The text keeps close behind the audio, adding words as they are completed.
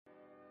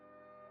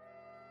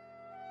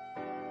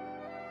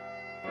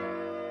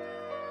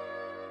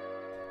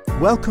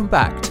Welcome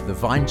back to the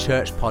Vine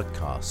Church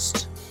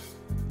podcast.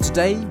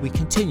 Today we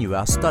continue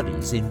our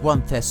studies in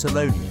 1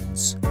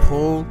 Thessalonians,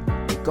 Paul,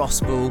 the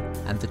Gospel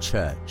and the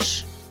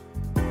Church.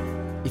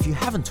 If you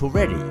haven't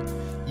already,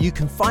 you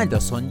can find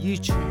us on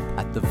YouTube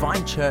at the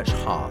Vine Church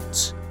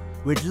Heart.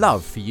 We'd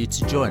love for you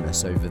to join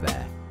us over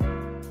there.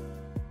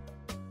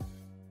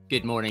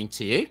 Good morning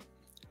to you.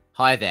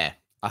 Hi there.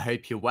 I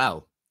hope you're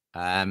well.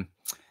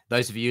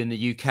 Those of you in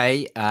the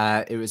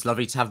UK, it was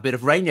lovely to have a bit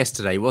of rain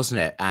yesterday, wasn't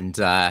it? And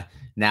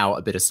now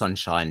a bit of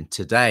sunshine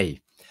today.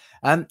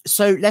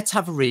 So let's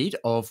have a read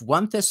of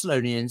 1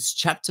 Thessalonians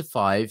chapter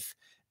 5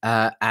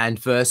 and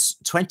verse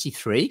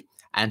 23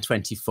 and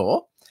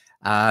 24.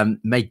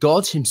 May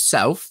God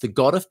himself, the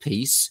God of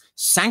peace,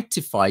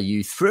 sanctify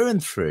you through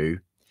and through.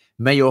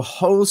 May your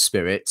whole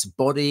spirit,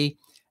 body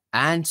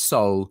and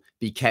soul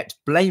be kept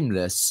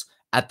blameless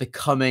at the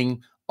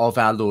coming of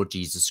our Lord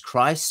Jesus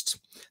Christ.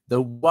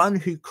 The one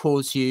who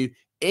calls you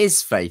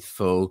is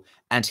faithful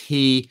and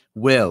he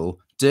will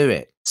do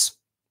it.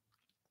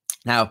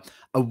 Now,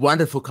 a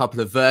wonderful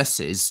couple of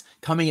verses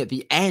coming at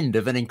the end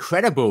of an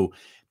incredible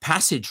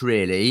passage,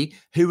 really.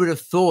 Who would have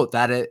thought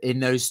that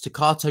in those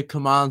staccato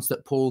commands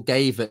that Paul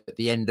gave at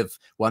the end of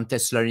 1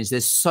 Thessalonians,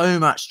 there's so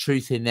much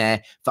truth in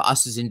there for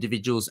us as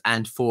individuals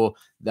and for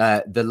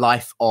the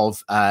life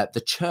of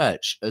the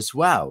church as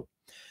well.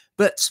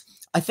 But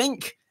I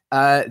think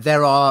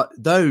there are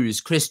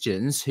those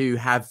Christians who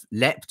have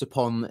leapt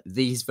upon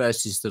these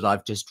verses that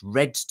I've just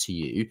read to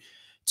you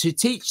to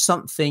teach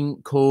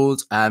something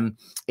called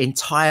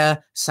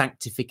entire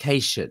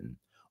sanctification,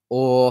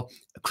 or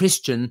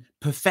Christian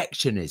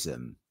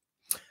perfectionism,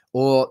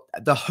 or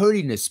the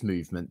holiness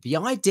movement. The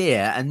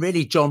idea, and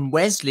really John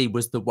Wesley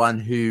was the one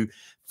who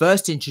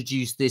first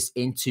introduced this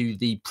into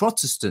the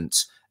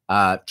Protestant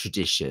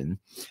tradition,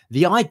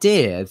 the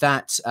idea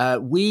that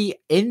we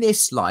in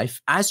this life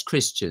as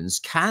Christians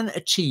can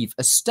achieve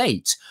a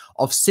state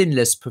of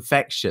sinless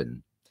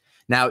perfection.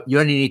 Now, you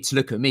only need to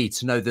look at me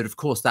to know that, of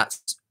course,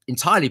 that's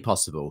entirely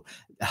possible.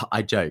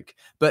 I joke,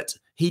 but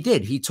he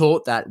did. He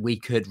taught that we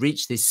could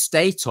reach this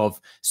state of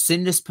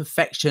sinless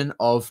perfection,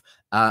 of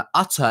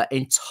utter,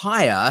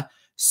 entire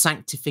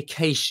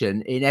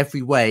sanctification in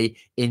every way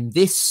in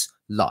this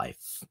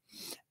life.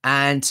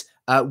 And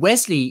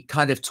Wesley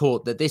kind of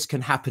taught that this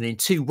can happen in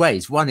two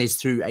ways. One is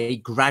through a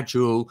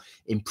gradual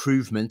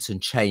improvement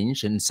and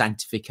change and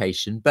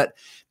sanctification, but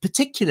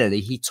particularly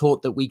he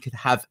taught that we could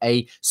have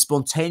a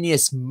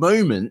spontaneous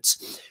moment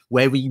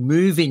where we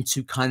move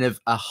into kind of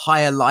a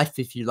higher life,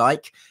 if you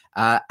like,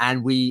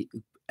 and we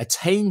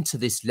attain to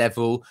this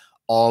level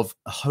of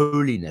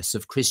holiness,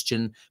 of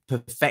Christian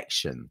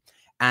perfection.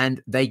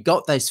 And they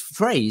got this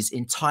phrase,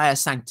 entire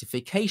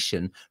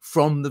sanctification,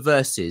 from the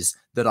verses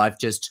that I've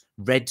just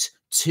read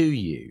to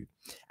you.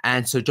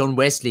 And so John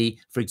Wesley,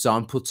 for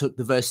example, took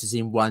the verses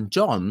in 1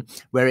 John,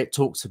 where it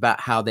talks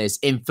about how there's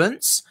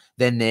infants,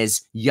 then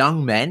there's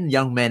young men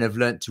have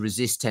learnt to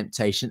resist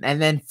temptation,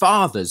 and then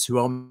fathers who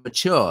are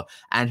mature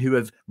and who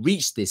have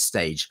reached this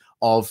stage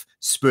of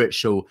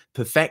spiritual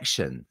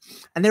perfection.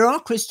 And there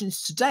are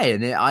Christians today,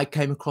 and I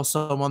came across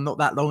someone not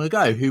that long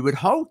ago who would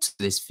hold to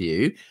this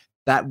view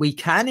that we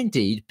can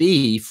indeed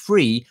be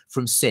free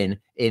from sin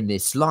in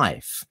this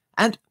life.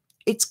 And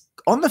it's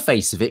on the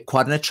face of it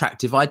quite an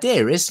attractive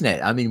idea, isn't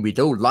it? I mean, we'd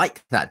all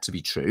like that to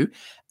be true.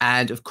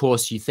 And of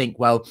course, you think,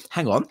 well,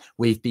 hang on,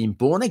 we've been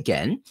born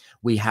again.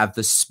 We have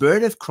the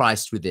Spirit of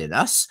Christ within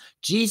us.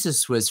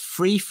 Jesus was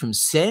free from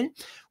sin.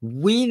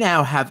 We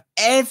now have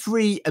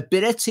every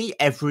ability,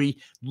 every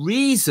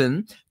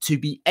reason to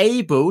be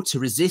able to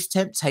resist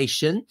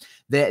temptation.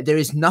 There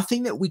is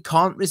nothing that we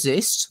can't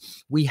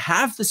resist. We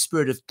have the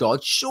Spirit of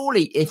God.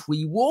 Surely, if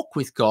we walk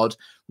with God,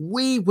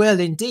 we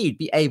will indeed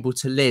be able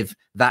to live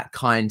that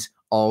kind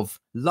of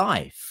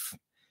life.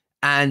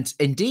 And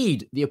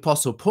indeed, the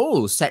Apostle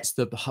Paul sets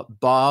the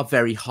bar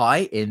very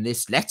high in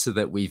this letter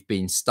that we've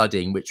been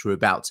studying, which we're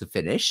about to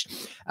finish.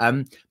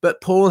 But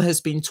Paul has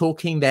been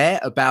talking there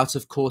about,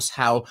 of course,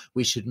 how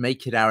we should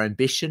make it our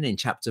ambition in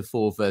chapter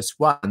 4, verse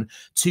 1,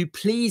 to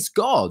please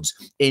God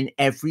in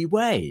every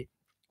way.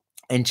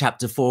 In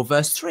chapter 4,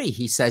 verse 3,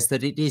 he says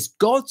that it is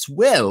God's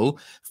will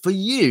for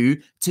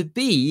you to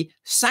be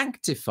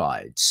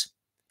sanctified.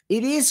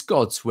 It is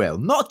God's will,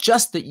 not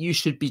just that you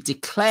should be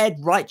declared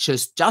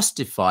righteous,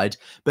 justified,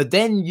 but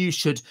then you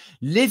should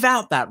live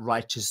out that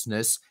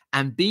righteousness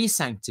and be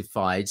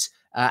sanctified,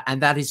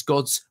 and that is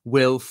God's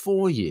will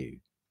for you.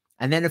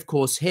 And then, of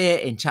course, here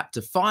in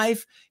chapter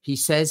 5, he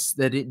says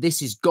that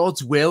this is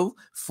God's will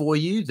for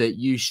you, that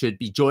you should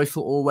be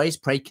joyful always,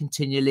 pray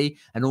continually,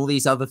 and all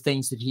these other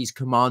things that he's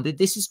commanded.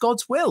 This is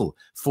God's will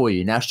for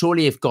you. Now,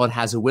 surely if God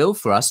has a will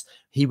for us,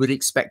 he would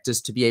expect us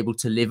to be able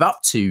to live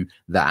up to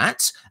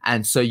that.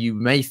 And so you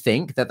may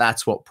think that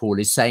that's what Paul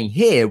is saying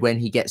here when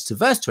he gets to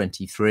verse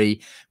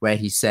 23, where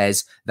he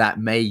says that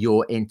may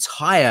your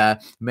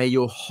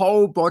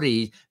whole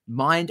body,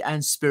 mind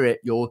and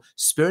spirit, your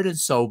spirit and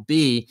soul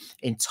be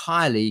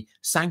entirely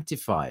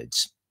sanctified.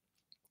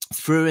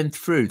 through and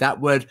through. That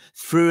word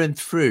through and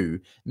through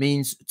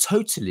means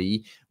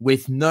totally,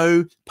 with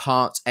no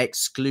part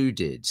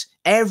excluded.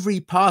 Every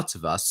part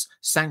of us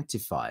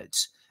sanctified.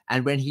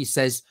 And when he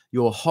says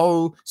your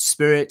whole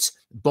spirit,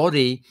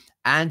 body,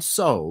 and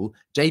soul,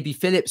 J.B.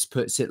 Phillips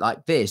puts it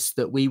like this,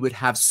 that we would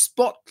have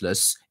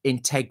spotless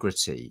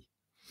integrity.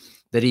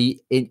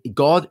 That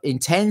God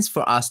intends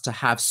for us to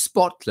have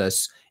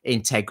spotless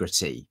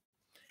integrity.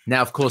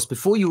 Now, of course,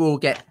 before you all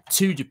get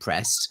too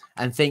depressed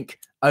and think,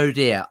 oh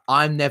dear,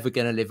 I'm never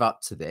going to live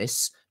up to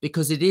this,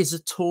 because it is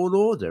a tall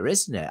order,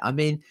 isn't it? I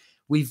mean,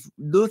 we've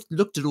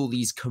looked at all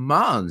these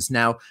commands.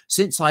 Now,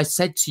 since I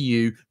said to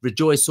you,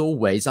 rejoice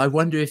always, I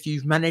wonder if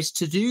you've managed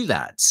to do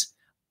that.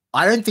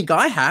 I don't think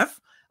I have.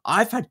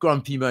 I've had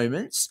grumpy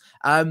moments.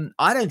 I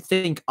don't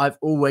think I've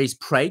always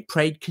prayed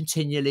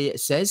continually, it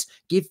says.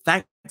 Give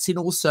thanks in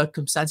all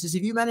circumstances.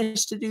 Have you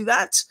managed to do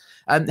that?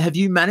 Have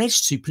you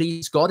managed to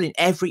please God in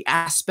every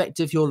aspect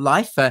of your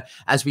life,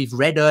 as we've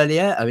read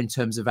earlier, in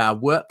terms of our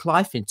work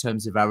life, in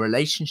terms of our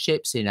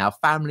relationships, in our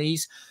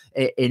families?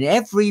 In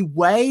every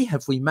way,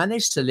 have we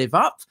managed to live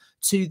up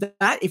to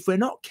that? If we're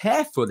not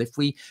careful, if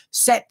we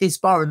set this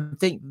bar and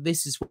think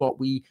this is what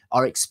we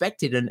are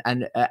expected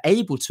and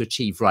able to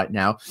achieve right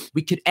now,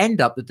 we could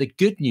end up that the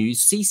good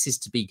news ceases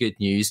to be good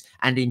news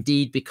and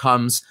indeed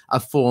becomes a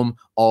form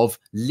of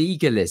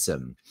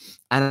legalism.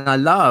 And I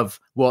love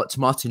what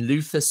Martin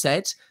Luther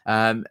said,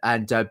 and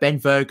Ben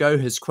Virgo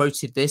has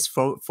quoted this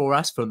for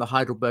us from the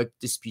Heidelberg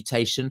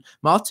Disputation.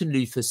 Martin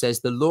Luther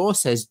says, the law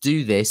says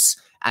do this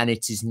and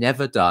it is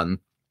never done.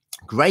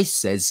 Grace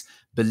says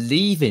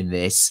believe in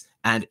this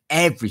and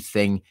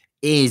everything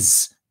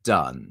is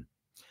done.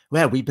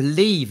 Well, we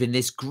believe in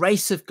this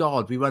grace of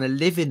God. We want to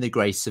live in the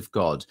grace of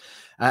God.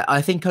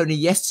 I think only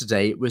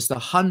yesterday it was the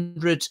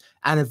 100th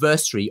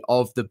anniversary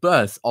of the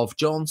birth of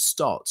John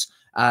Stott,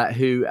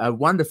 who a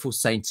wonderful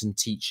saint and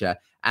teacher.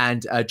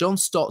 And John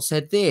Stott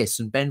said this,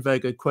 and Ben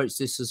Virgo quotes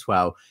this as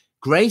well: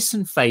 grace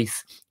and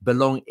faith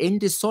belong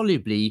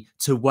indissolubly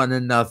to one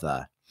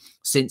another,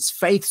 since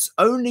faith's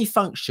only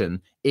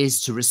function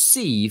is to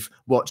receive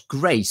what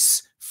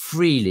grace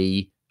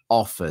freely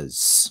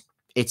offers.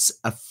 It's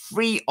a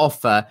free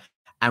offer,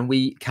 and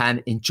we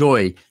can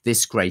enjoy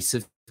this grace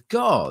of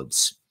God.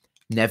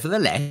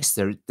 Nevertheless,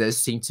 there does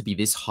seem to be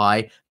this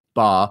high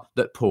bar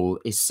that Paul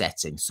is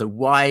setting. So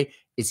why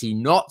is he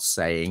not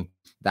saying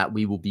that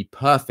we will be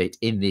perfect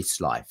in this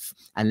life?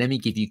 And let me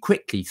give you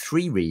quickly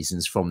 3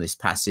 reasons from this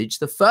passage.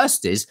 The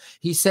first is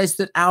he says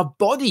that our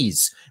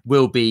bodies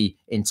will be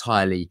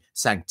entirely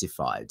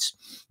sanctified.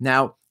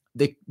 Now,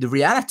 the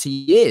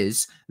reality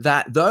is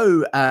that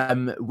though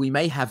we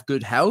may have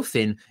good health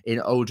in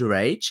older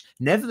age,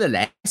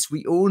 nevertheless,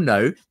 we all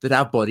know that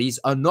our bodies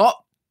are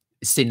not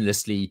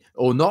sinlessly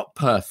or not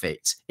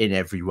perfect in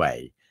every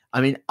way.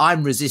 I mean,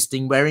 I'm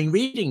resisting wearing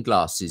reading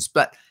glasses,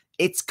 but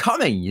it's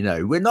coming. You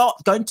know, we're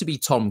not going to be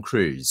Tom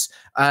Cruise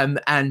and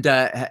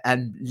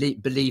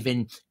believe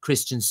in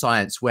Christian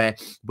Science where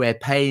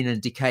pain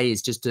and decay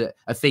is just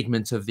a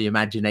figment of the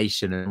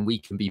imagination and we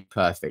can be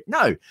perfect.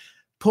 No.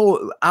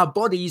 Paul, our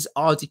bodies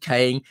are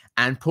decaying,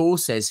 and Paul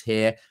says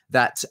here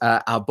that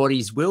our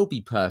bodies will be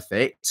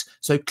perfect.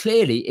 So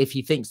clearly, if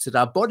he thinks that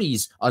our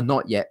bodies are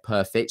not yet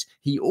perfect,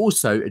 he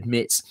also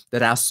admits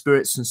that our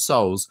spirits and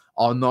souls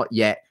are not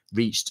yet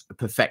reached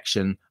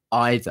perfection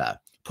either.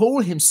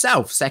 Paul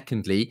himself,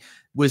 secondly,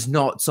 was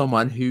not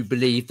someone who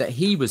believed that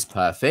he was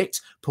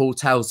perfect. Paul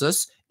tells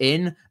us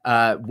in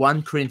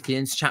 1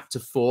 Corinthians chapter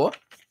 4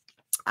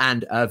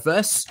 and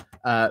verse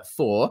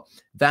 4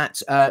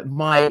 that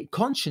my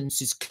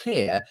conscience is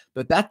clear,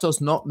 but that does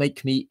not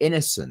make me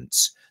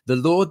innocent. The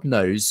Lord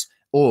knows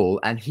all,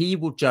 and he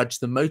will judge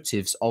the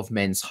motives of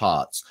men's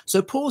hearts.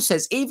 So Paul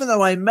says, even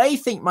though I may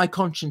think my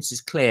conscience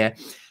is clear,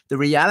 the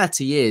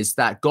reality is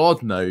that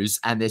God knows,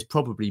 and there's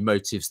probably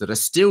motives that are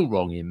still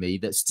wrong in me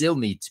that still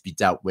need to be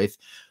dealt with.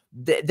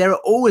 There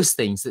are always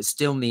things that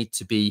still need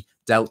to be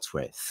dealt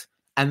with.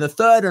 And the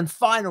third and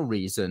final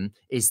reason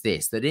is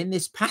this, that in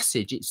this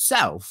passage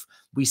itself,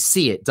 we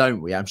see it,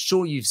 don't we? I'm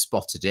sure you've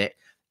spotted it.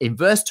 In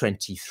verse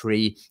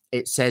 23,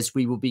 it says,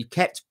 we will be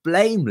kept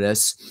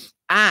blameless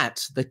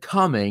at the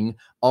coming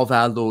of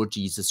our Lord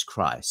Jesus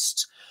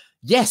Christ.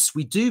 Yes,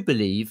 we do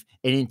believe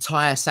in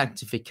entire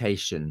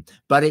sanctification,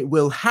 but it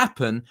will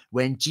happen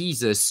when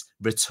Jesus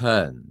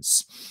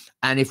returns.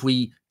 And if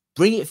we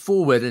bring it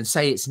forward and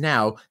say it's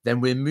now, then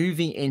we're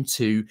moving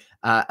into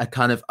a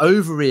kind of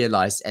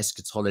over-realized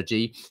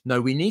eschatology. No,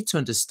 we need to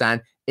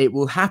understand it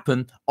will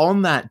happen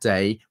on that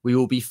day. We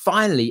will be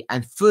finally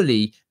and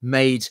fully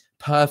made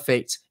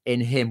perfect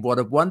in him. What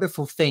a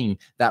wonderful thing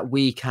that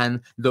we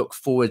can look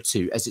forward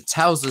to, as it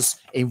tells us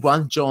in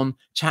 1 John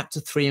chapter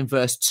 3 and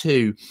verse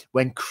 2,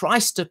 when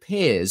Christ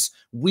appears,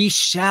 we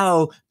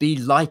shall be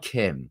like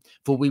him,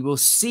 for we will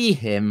see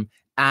him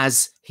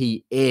as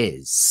he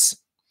is.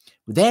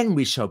 then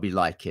we shall be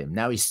like him.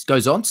 Now he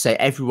goes on to say,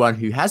 everyone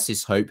who has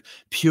this hope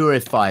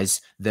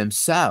purifies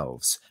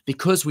themselves,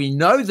 because we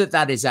know that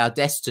that is our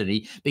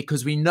destiny,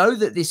 because we know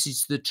that this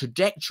is the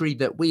trajectory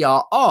that we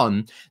are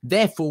on.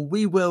 Therefore,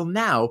 we will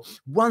now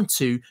want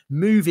to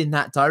move in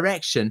that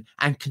direction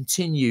and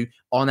continue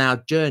on our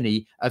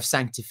journey of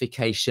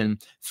sanctification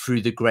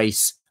through the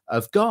grace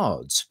of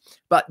God.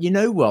 But you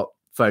know what,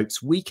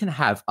 folks, we can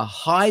have a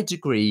high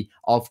degree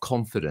of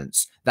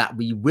confidence that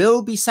we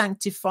will be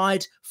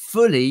sanctified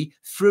fully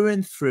through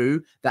and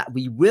through, that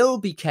we will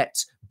be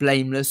kept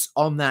blameless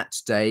on that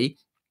day,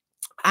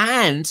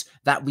 and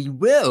that we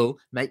will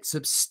make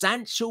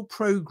substantial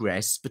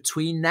progress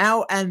between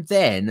now and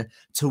then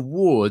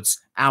towards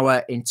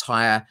our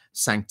entire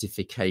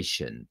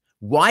sanctification.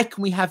 Why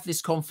can we have this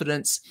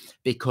confidence?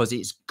 Because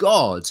it's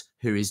God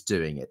who is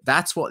doing it.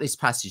 That's what this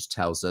passage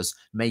tells us.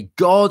 May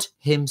God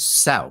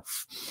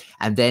himself.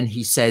 And then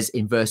he says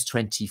in verse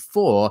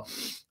 24,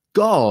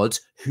 God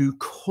who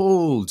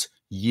called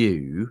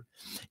you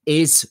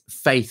is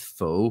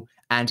faithful,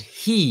 and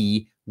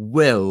he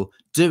will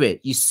do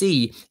it. You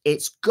see,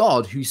 it's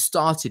God who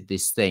started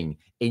this thing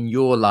in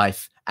your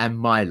life and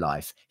my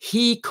life.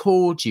 He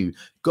called you.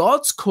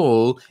 God's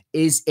call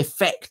is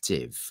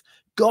effective.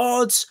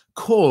 God's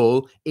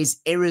call is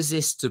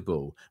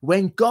irresistible.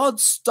 When God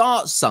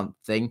starts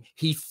something,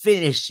 he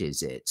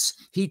finishes it.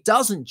 He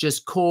doesn't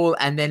just call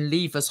and then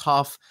leave us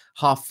half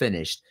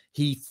finished.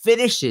 He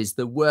finishes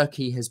the work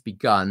he has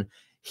begun.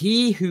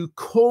 He who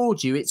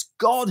called you, it's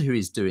God who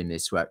is doing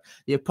this work.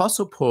 The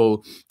Apostle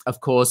Paul,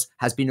 of course,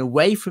 has been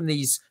away from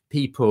these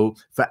people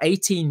for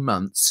 18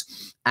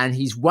 months, and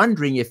he's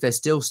wondering if they're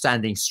still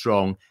standing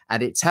strong.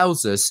 And it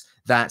tells us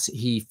that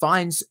he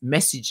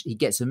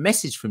gets a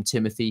message from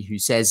Timothy who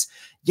says,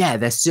 yeah,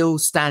 they're still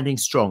standing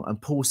strong.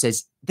 And Paul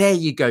says, there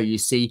you go. You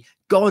see,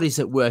 God is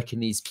at work in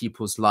these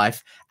people's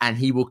life, and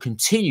he will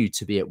continue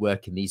to be at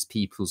work in these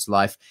people's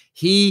life.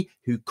 He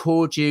who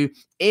called you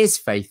is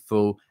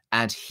faithful,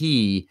 and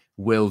he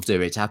will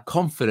do it. Our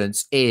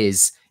confidence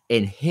is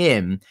in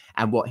him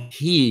and what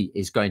he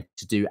is going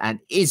to do and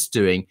is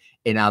doing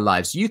in our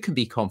lives. You can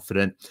be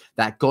confident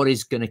that God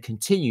is going to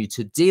continue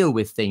to deal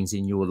with things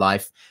in your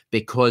life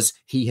because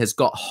he has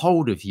got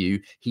hold of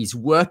you. He's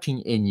working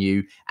in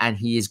you, and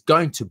he is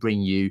going to bring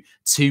you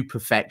to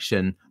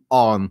perfection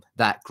on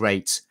that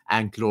great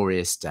and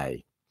glorious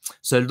day.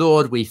 So,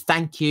 Lord, we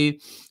thank you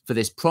for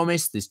this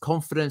promise, this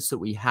confidence that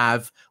we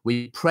have.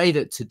 We pray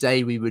that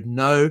today we would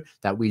know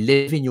that we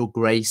live in your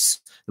grace,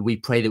 that we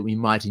pray that we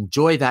might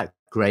enjoy that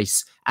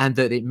grace, and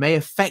that it may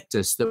affect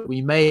us, that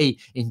we may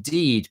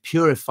indeed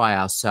purify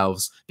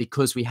ourselves,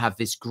 because we have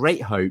this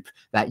great hope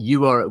that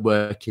you are at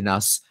work in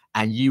us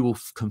and you will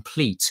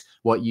complete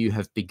what you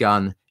have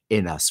begun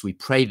in us. We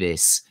pray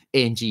this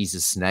in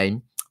Jesus'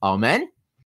 name. Amen.